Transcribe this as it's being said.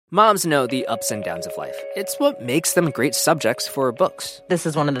Moms know the ups and downs of life. It's what makes them great subjects for books. This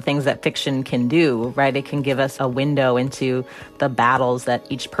is one of the things that fiction can do, right? It can give us a window into the battles that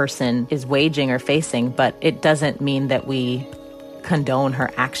each person is waging or facing, but it doesn't mean that we condone her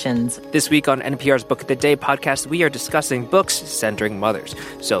actions. This week on NPR's Book of the Day podcast, we are discussing books centering mothers.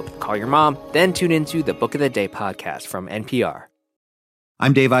 So call your mom, then tune into the Book of the Day podcast from NPR.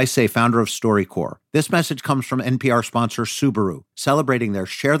 I'm Dave Isay, founder of StoryCorps. This message comes from NPR sponsor Subaru, celebrating their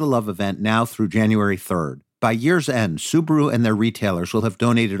Share the Love event now through January 3rd. By year's end, Subaru and their retailers will have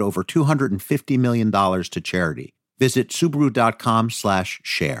donated over $250 million to charity. Visit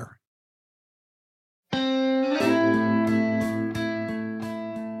Subaru.com/share.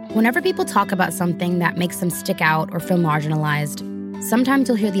 Whenever people talk about something that makes them stick out or feel marginalized, sometimes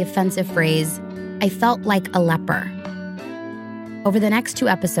you'll hear the offensive phrase, "I felt like a leper." Over the next 2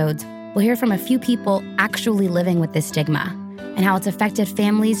 episodes, we'll hear from a few people actually living with this stigma and how it's affected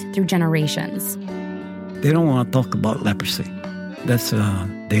families through generations. They don't want to talk about leprosy. That's a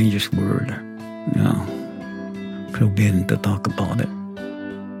dangerous word. Forbidden to talk about it.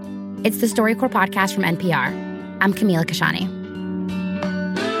 It's the StoryCorps podcast from NPR. I'm Camila Kashani.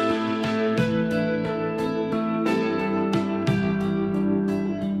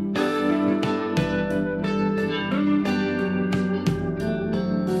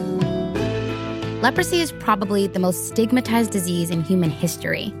 Leprosy is probably the most stigmatized disease in human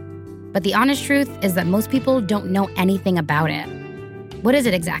history. But the honest truth is that most people don't know anything about it. What is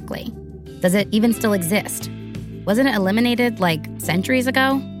it exactly? Does it even still exist? Wasn't it eliminated like centuries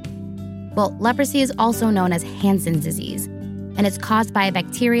ago? Well, leprosy is also known as Hansen's disease, and it's caused by a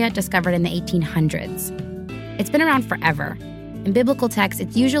bacteria discovered in the 1800s. It's been around forever. In biblical texts,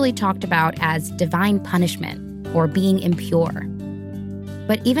 it's usually talked about as divine punishment or being impure.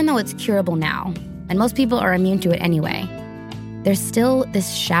 But even though it's curable now, and most people are immune to it anyway, there's still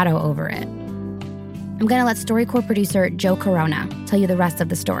this shadow over it. I'm going to let StoryCorps producer Joe Corona tell you the rest of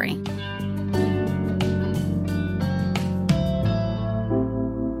the story.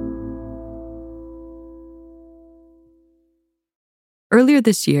 Earlier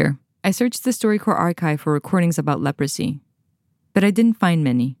this year, I searched the StoryCorps archive for recordings about leprosy, but I didn't find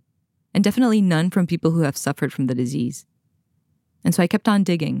many, and definitely none from people who have suffered from the disease. And so I kept on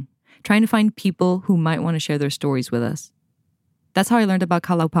digging, trying to find people who might want to share their stories with us. That's how I learned about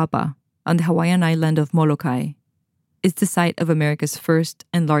Kalaupapa on the Hawaiian island of Molokai. It's the site of America's first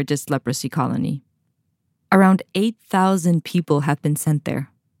and largest leprosy colony. Around 8,000 people have been sent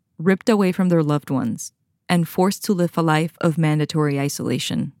there, ripped away from their loved ones, and forced to live a life of mandatory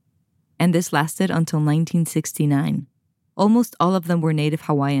isolation. And this lasted until 1969. Almost all of them were native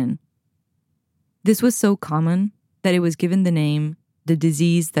Hawaiian. This was so common that it was given the name the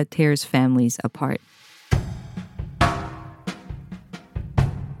disease that tears families apart.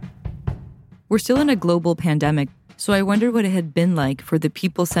 We're still in a global pandemic, so I wondered what it had been like for the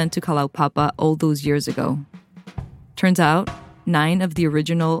people sent to Kalaupapa all those years ago. Turns out, 9 of the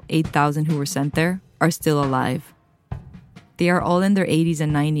original 8,000 who were sent there are still alive. They are all in their 80s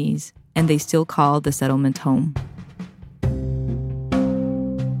and 90s, and they still call the settlement home.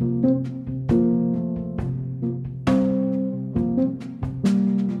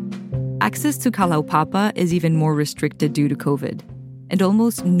 Access to Kalaupapa is even more restricted due to COVID, and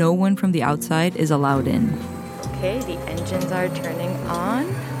almost no one from the outside is allowed in. Okay, the engines are turning on.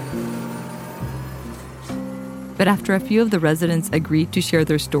 But after a few of the residents agreed to share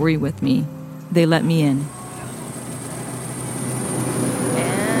their story with me, they let me in.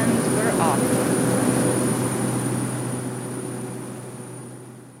 And we're off.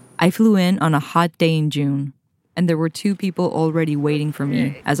 I flew in on a hot day in June, and there were 2 people already waiting for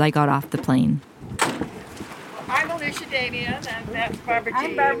me as I got off the plane. I'm Alicia Damian, and that's Barbara Jean.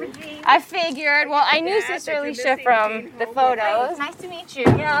 I'm Barbara Jean. I figured. Well, I knew Sister Alicia from the photos. Nice to meet you.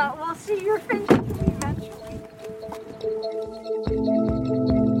 Yeah, we'll see your friends eventually.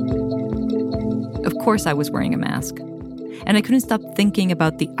 Of course I was wearing a mask. And I couldn't stop thinking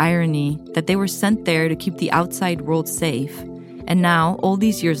about the irony that they were sent there to keep the outside world safe. And now, all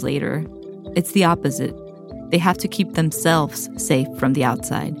these years later, it's the opposite. They have to keep themselves safe from the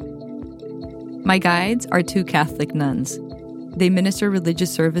outside. My guides are 2 Catholic nuns. They minister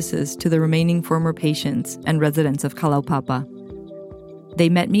religious services to the remaining former patients and residents of Kalaupapa. They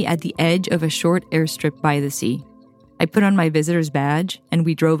met me at the edge of a short airstrip by the sea. I put on my visitor's badge, and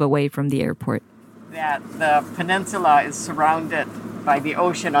we drove away from the airport. That the peninsula is surrounded by the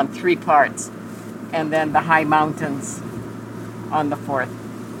ocean on 3 parts, and then the high mountains on the 4th.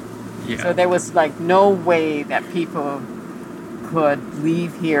 Yeah. So there was like no way that people could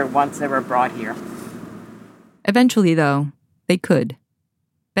leave here once they were brought here. Eventually, though, they could.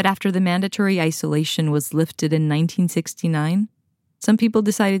 But after the mandatory isolation was lifted in 1969, some people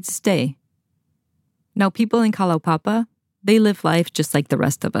decided to stay. Now, people in Kalaupapa, they live life just like the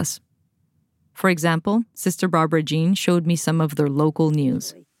rest of us. For example, Sister Barbara Jean showed me some of their local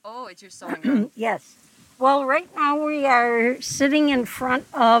news. Oh, it's your sewing room. Yes. Well, right now we are sitting in front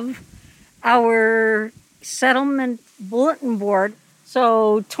of our settlement bulletin board.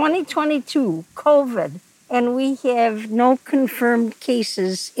 So 2022, COVID, and we have no confirmed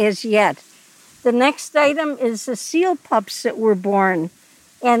cases as yet. The next item is the seal pups that were born,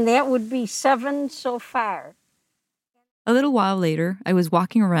 and that would be 7 so far. A little while later, I was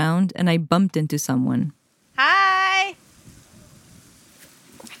walking around and I bumped into someone. Hi!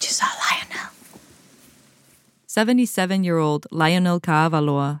 I just saw Lionel. 77-year-old Lionel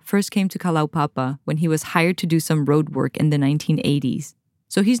Kaavaloa first came to Kalaupapa when he was hired to do some road work in the 1980s,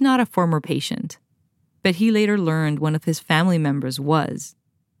 so he's not a former patient. But he later learned one of his family members was.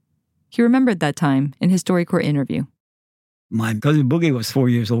 He remembered that time in his StoryCorps interview. My cousin Boogie was 4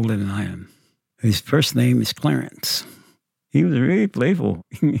 years older than I am. His first name is Clarence. He was really playful.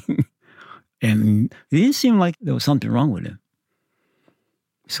 And it didn't seem like there was something wrong with him.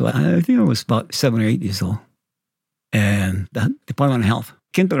 So I think I was about 7 or 8 years old. And the Department of Health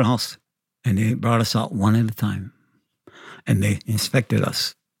came to the house and they brought us out one at a time. And they inspected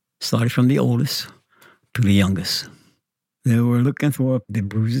us, started from the oldest to the youngest. They were looking for the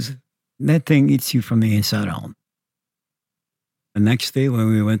bruises. That thing eats you from the inside out. The next day when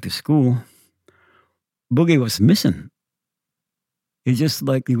we went to school, Boogie was missing. It's just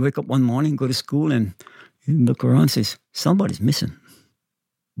like you wake up one morning, go to school, and you look around and says, somebody's missing.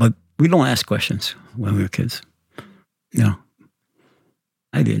 But we don't ask questions when we were kids. No.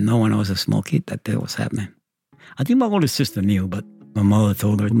 I didn't know when I was a small kid that was happening. I think my older sister knew, but my mother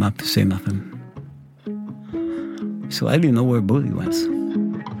told her not to say nothing. So I didn't know where Boogie was.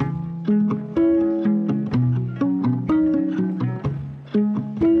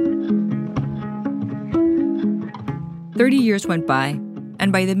 "30 years went by,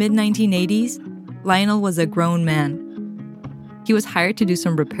 and by the mid-1980s, Lionel was a grown man. He was hired to do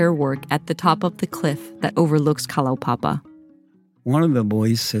some repair work at the top of the cliff that overlooks Kalaupapa. One of the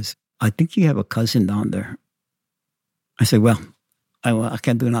boys says, I think you have a cousin down there. I said, well, I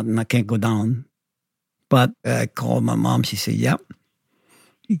can't do nothing. I can't go down. But I called my mom. She said, yep,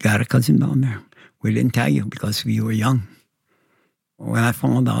 you got a cousin down there. We didn't tell you because we were young. When I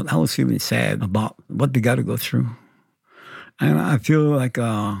found out, I was feeling sad about what they got to go through. And I feel like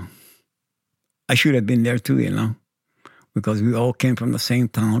I should have been there too, because we all came from the same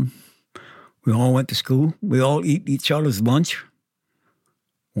town. We all went to school. We all eat each other's lunch.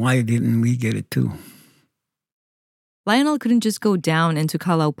 Why didn't we get it too? Lionel couldn't just go down into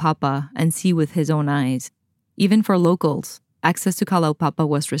Kalaupapa and see with his own eyes. Even for locals, access to Kalaupapa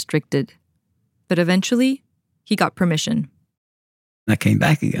was restricted. But eventually, he got permission. I came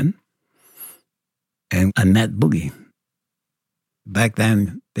back again, and I met Boogie. Back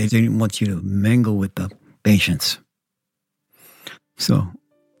then, they didn't want you to mingle with the patients. So,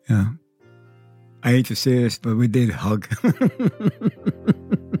 yeah. I hate to say this, but we did hug.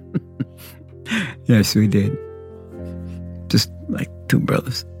 Yes, we did. Just like two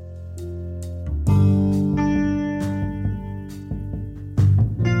brothers.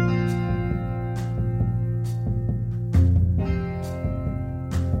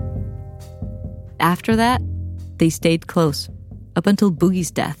 After that, they stayed close, up until Boogie's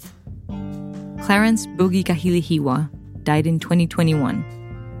death. Clarence Boogie Kahilihiwa died in 2021.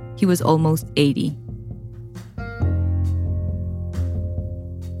 He was almost 80.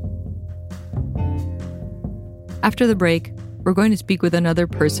 After the break, we're going to speak with another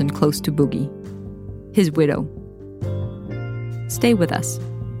person close to Boogie, his widow. Stay with us.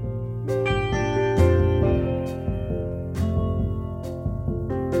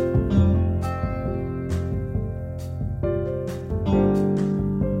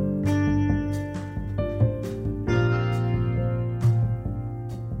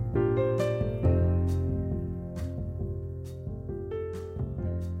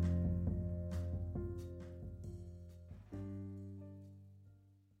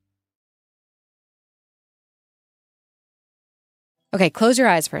 Okay, close your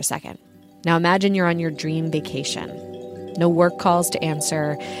eyes for a second. Now imagine you're on your dream vacation. No work calls to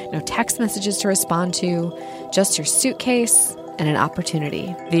answer, no text messages to respond to, just your suitcase and an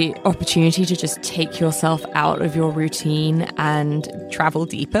opportunity. The opportunity to just take yourself out of your routine and travel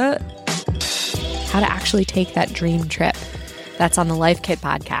deeper. How to actually take that dream trip. That's on the Life Kit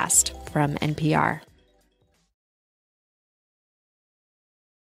podcast from NPR.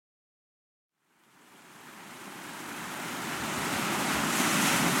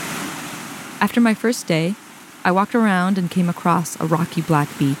 After my first day, I walked around and came across a rocky black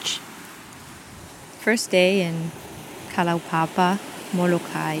beach. First day in Kalaupapa,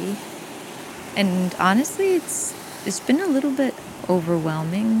 Molokai. And honestly, it's been a little bit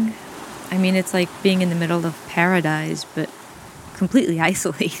overwhelming. I mean, it's like being in the middle of paradise, but completely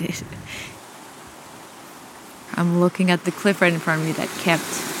isolated. I'm looking at the cliff right in front of me that kept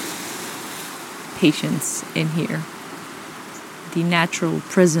patients in here. The natural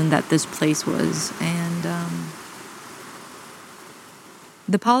prison that this place was. And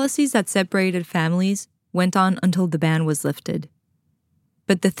the policies that separated families went on until the ban was lifted.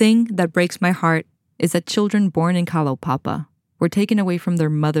 But the thing that breaks my heart is that children born in Kalaupapa were taken away from their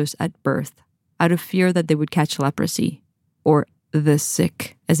mothers at birth out of fear that they would catch leprosy, or the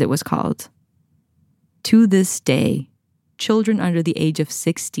sick, as it was called. To this day, children under the age of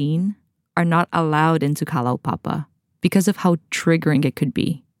 16 are not allowed into Kalaupapa because of how triggering it could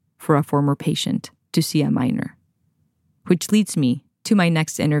be for a former patient to see a minor. Which leads me to my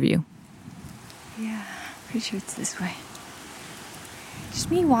next interview. Yeah, pretty sure it's this way. Just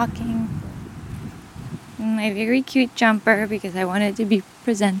me walking. My very cute jumper because I wanted to be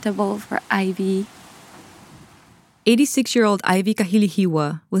presentable for Ivy. 86-year-old Ivy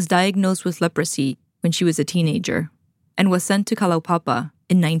Kahilihiwa was diagnosed with leprosy when she was a teenager and was sent to Kalaupapa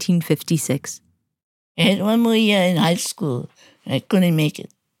in 1956. I had one more year in high school. I couldn't make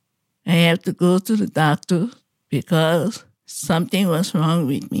it. I had to go to the doctor because something was wrong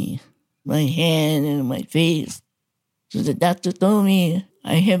with me. My hand and my face. So the doctor told me,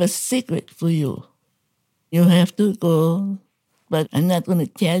 I have a secret for you. You have to go, but I'm not going to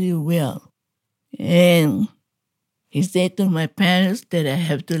tell you where. And he said to my parents that I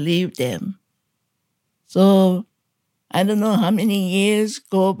have to leave them. So I don't know how many years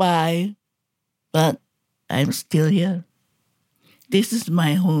go by, but I'm still here. This is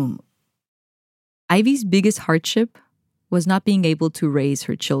my home. Ivy's biggest hardship was not being able to raise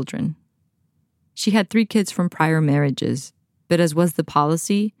her children. She had 3 kids from prior marriages, but as was the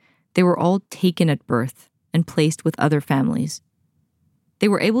policy, they were all taken at birth and placed with other families. They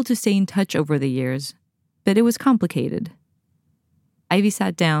were able to stay in touch over the years, but it was complicated. Ivy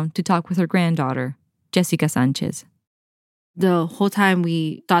sat down to talk with her granddaughter, Jessica Sanchez. The whole time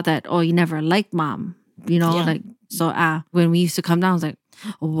we thought that, oh, you never liked mom, you know, like, so when we used to come down, I was like,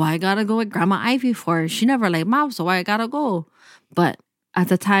 why I gotta go with Grandma Ivy for? She never liked mom, so why I gotta go? But at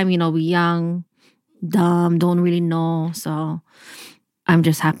the time, you know, we young, dumb, don't really know. So I'm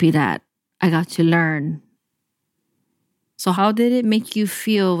just happy that I got to learn. So how did it make you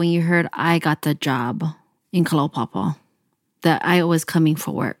feel when you heard I got the job in Kalaupapa, that I was coming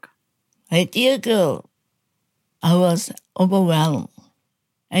for work? My dear girl, I was overwhelmed.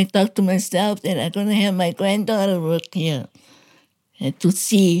 I thought to myself that I'm going to have my granddaughter work here and to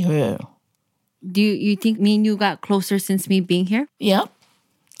see her. Do you think me and you got closer since me being here? Yeah,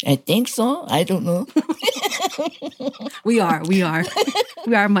 I think so. I don't know. We are. We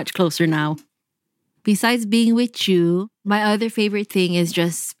are much closer now. Besides being with you, my other favorite thing is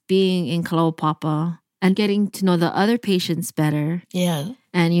just being in Kalaupapa and getting to know the other patients better. Yeah.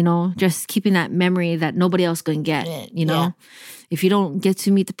 And, you know, just keeping that memory that nobody else can get, you know? Yeah. If you don't get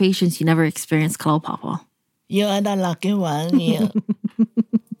to meet the patients, you never experience Kalaupapa. You're the lucky one, yeah.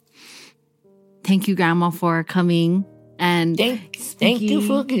 Thank you, Grandma, for coming. And thank you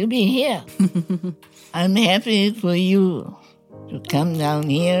for being here. I'm happy for you to come down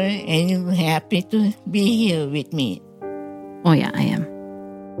here, and you're happy to be here with me. Oh, yeah, I am.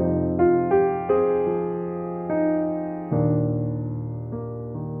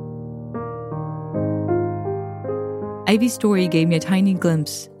 Ivy's story gave me a tiny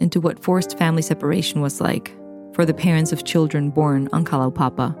glimpse into what forced family separation was like for the parents of children born on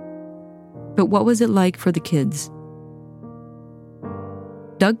Kalaupapa. But what was it like for the kids?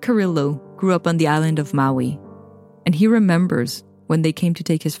 Doug Carrillo grew up on the island of Maui, and he remembers when they came to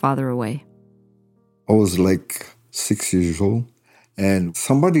take his father away. I was like 6 years old, and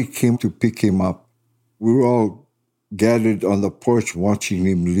somebody came to pick him up. We were all gathered on the porch watching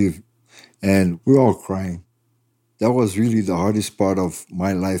him leave, and we were all crying. That was really the hardest part of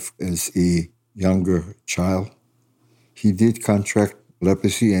my life as a younger child. He did contract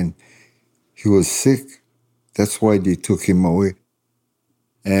leprosy, and he was sick. That's why they took him away.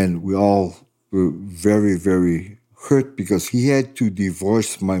 And we all were very, very hurt because he had to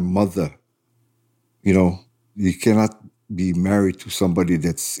divorce my mother. You know, you cannot be married to somebody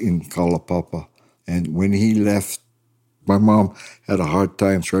that's in Kalaupapa. And when he left, my mom had a hard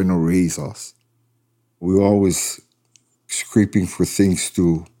time trying to raise us. We were always scraping for things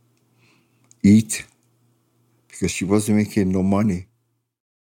to eat because she wasn't making no money.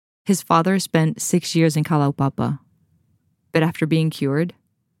 His father spent 6 years in Kalaupapa. But after being cured,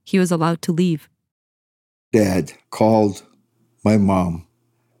 he was allowed to leave. Dad called my mom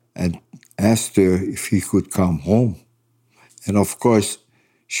and asked her if he could come home. And of course,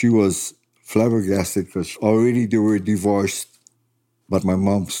 she was flabbergasted because already they were divorced, but my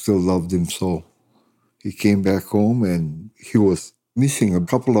mom still loved him so. He came back home and he was missing a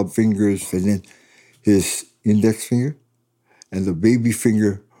couple of fingers, and then his index finger and the baby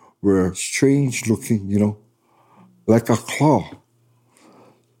finger were strange looking, like a claw.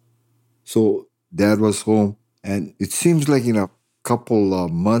 So Dad was home, and it seems like in a couple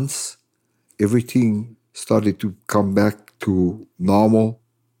of months, everything started to come back to normal.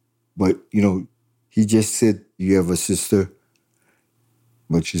 But, he just said, you have a sister,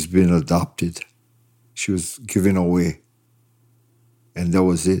 but she's been adopted. She was given away. And that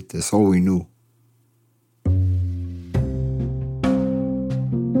was it. That's all we knew.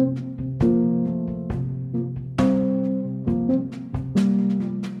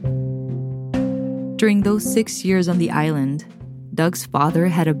 During those 6 years on the island, Doug's father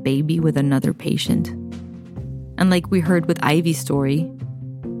had a baby with another patient. And like we heard with Ivy's story,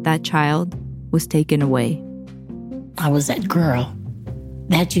 that child was taken away. I was that girl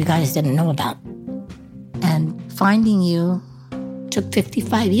that you guys didn't know about. And finding you took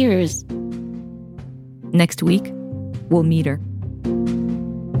 55 years. Next week, we'll meet her.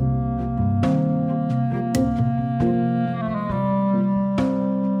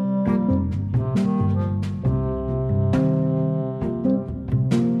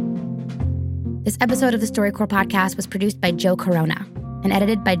 This episode of the StoryCorps podcast was produced by Joe Corona and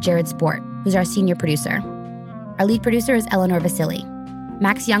edited by Jared Sport, who's our senior producer. Our lead producer is Eleanor Vasily.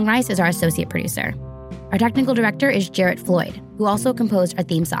 Max Youngrice is our associate producer. Our technical director is Jarrett Floyd, who also composed our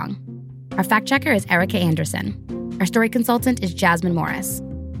theme song. Our fact checker is Erica Anderson. Our story consultant is Jasmine Morris.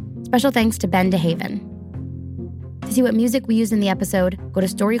 Special thanks to Ben DeHaven. To see what music we used in the episode, go to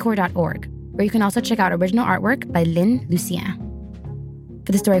storycorps.org, where you can also check out original artwork by Lynn Lucien.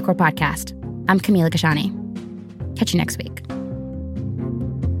 For the StoryCorps podcast, I'm Camila Kashani. Catch you next week.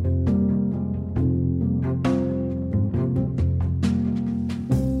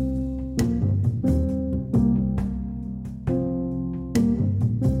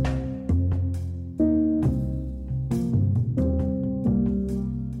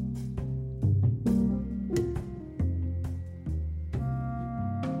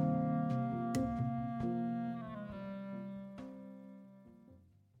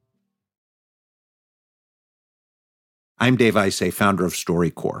 I'm Dave Isay, founder of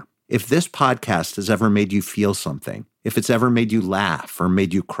StoryCorps. If this podcast has ever made you feel something, if it's ever made you laugh or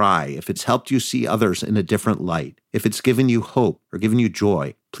made you cry, if it's helped you see others in a different light, if it's given you hope or given you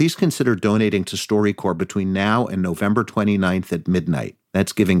joy, please consider donating to StoryCorps between now and November 29th at midnight.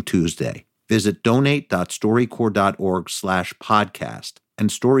 That's Giving Tuesday. Visit donate.storycorps.org/podcast, and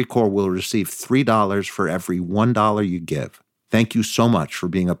StoryCorps will receive $3 for every $1 you give. Thank you so much for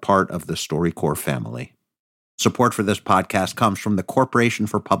being a part of the StoryCorps family. Support for this podcast comes from the Corporation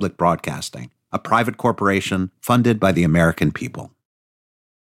for Public Broadcasting, a private corporation funded by the American people.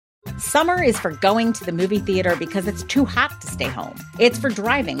 Summer is for going to the movie theater because it's too hot to stay home. It's for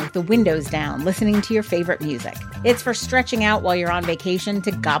driving with the windows down, listening to your favorite music. It's for stretching out while you're on vacation to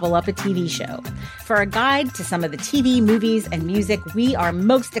gobble up a TV show. For a guide to some of the TV, movies, and music we are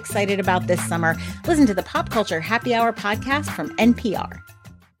most excited about this summer, listen to the Pop Culture Happy Hour podcast from NPR.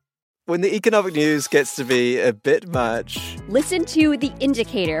 When the economic news gets to be a bit much, listen to The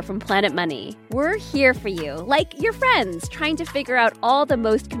Indicator from Planet Money. We're here for you, like your friends, trying to figure out all the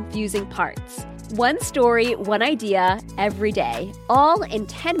most confusing parts. One story, one idea, every day, all in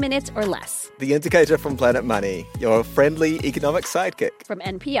 10 minutes or less. The Indicator from Planet Money, your friendly economic sidekick. From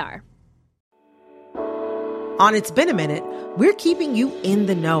NPR. On It's Been a Minute, we're keeping you in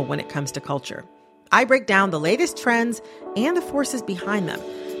the know when it comes to culture. I break down the latest trends and the forces behind them,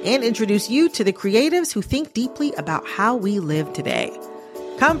 and introduce you to the creatives who think deeply about how we live today.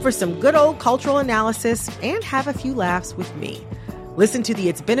 Come for some good old cultural analysis and have a few laughs with me. Listen to the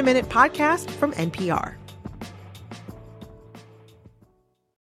It's Been a Minute podcast from NPR.